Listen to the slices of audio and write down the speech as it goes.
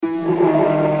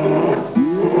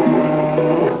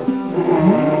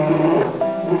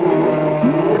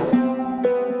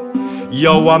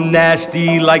Yo, I'm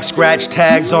nasty like scratch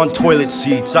tags on toilet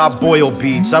seats. I boil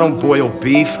beats, I don't boil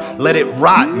beef. Let it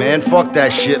rot, man, fuck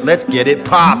that shit, let's get it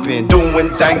poppin'. Doing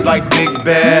things like Big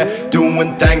Bear,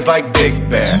 doing things like Big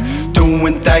Bear,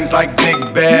 doing things like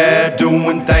Big Bear,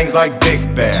 doing things like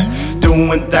Big Bear,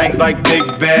 doing things like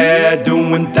Big Bear,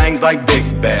 doing things like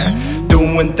Big Bear,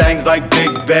 doing things like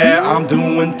Big Bear. I'm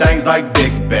doing things like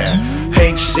Big Bear.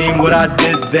 Ain't you seen what I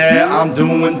did there? I'm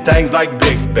doing things like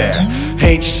Big Bear.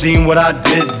 Ain't you seen what I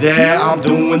did there? I'm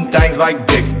doing things like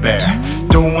Big Bear.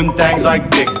 Doing things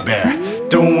like Big Bear.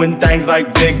 Doing things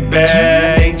like Big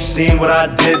Bear. Ain't you seen what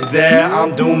I did there?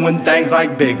 I'm doing things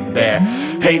like Big Bear.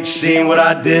 Ain't you seen what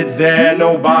I did there?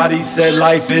 Nobody said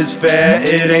life is fair.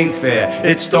 It ain't fair,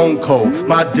 it's stone cold.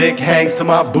 My dick hangs to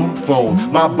my boot fold.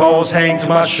 My balls hang to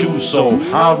my shoe sole.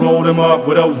 I rolled him up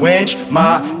with a winch.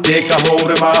 My dick I hold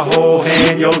in my whole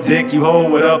hand. Your dick you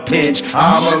hold with a pinch.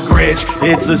 I'm a Grinch,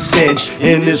 it's a cinch.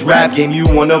 In this rap game you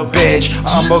wanna bench.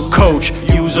 I'm a coach,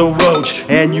 you's a roach,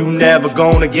 and you never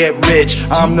gonna get rich.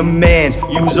 I'm the man,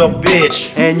 you's a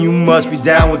bitch, and you must be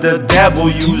down with the devil,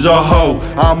 you's a hoe.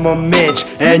 I'm a Mitch,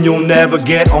 and you'll never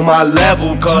get on my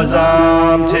level, cause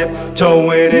I'm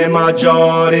tiptoeing in my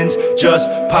Jordans. Just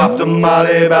popped a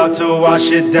molly, about to wash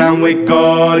it down with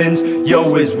Gardens.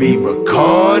 Yo, is we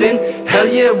recording? Hell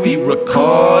yeah, we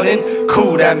recording.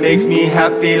 Cool, that makes me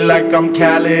happy like I'm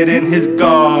Khaled in his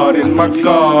garden, my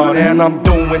God. And I'm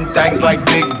doing things like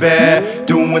Big Bear,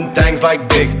 doing things like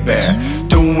Big Bear,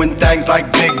 doing things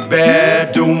like Big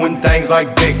Bear, doing things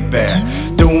like Big Bear,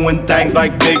 doing things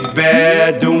like Big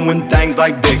Bear, doing things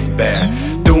like Big Bear,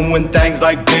 doing things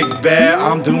like Big Bear.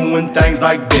 I'm doing things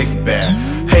like Big Bear.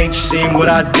 Ain't you seen what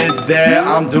I did there?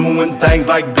 I'm doing things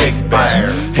like Big Bear.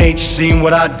 Ain't you seen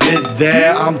what I did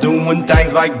there? I'm doing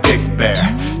things like Big Bear.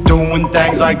 Doing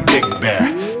things like Big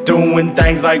Bear. Doing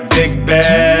things like Big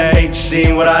Bear. Ain't you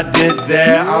seen what I did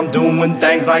there? I'm doing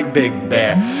things like Big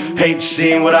Bear. Ain't you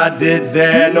seen what I did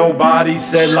there? Nobody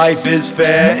said life is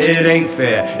fair. It ain't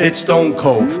fair, it's stone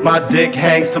cold. My dick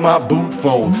hangs to my boot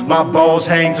fold. My balls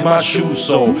hang to my shoe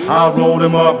sole. I rolled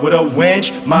him up with a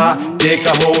winch. My dick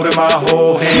I hold in my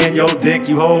whole hand. Your dick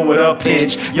you hold with a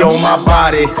pinch. Yo, my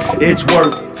body, it's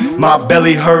work. My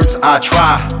belly hurts, I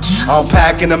try. I'm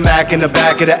packing a Mac in the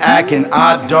back of the act, and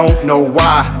I don't know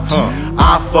why.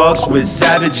 I fucks with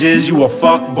savages, you a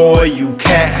fuck boy, you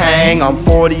can't hang. I'm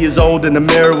 40 years old in the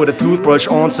mirror with a toothbrush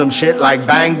on some shit like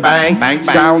bang bang. Bang, bang.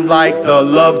 Sound like the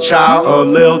love child of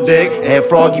Lil Dick and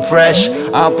Froggy Fresh.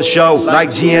 I'm for show like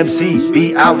GMC,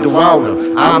 be out the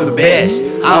water. I'm the best,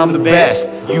 I'm the best.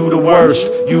 You the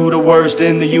worst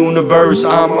in the universe.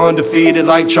 I'm undefeated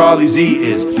like Charlie Z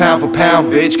is. Pound for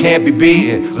pound, bitch, can't be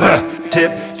beaten.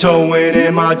 Tiptoeing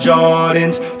in my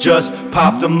Jordans. Just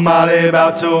popped a molly,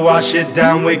 about to wash it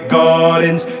down with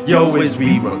Gardens. Yo, is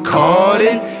we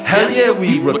recording? Hell yeah,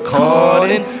 we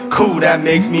recording. Cool, that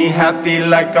makes me happy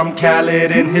like I'm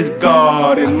Khaled in his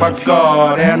garden, my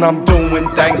God. And I'm doing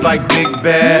things like Big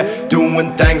Bear,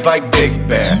 doing things like Big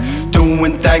Bear,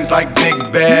 doing things like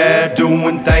Big Bear,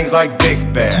 doing things like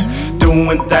Big Bear,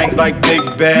 doing things like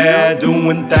Big Bear,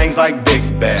 doing things like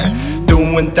Big Bear,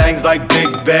 doing things like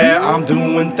Big Bear. I'm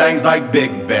doing things like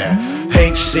Big Bear.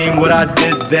 Ain't you seen what I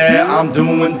did there? I'm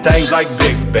doing things like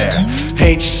Big Bear.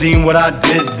 Ain't you seen what I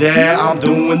did there? I'm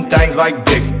doing things like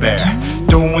Big Bear.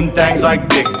 Doing things like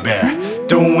Big Bear.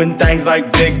 Doing things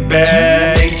like Big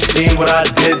Bear. Ain't you seen what I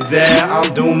did there?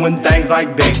 I'm doing things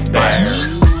like Big Bear.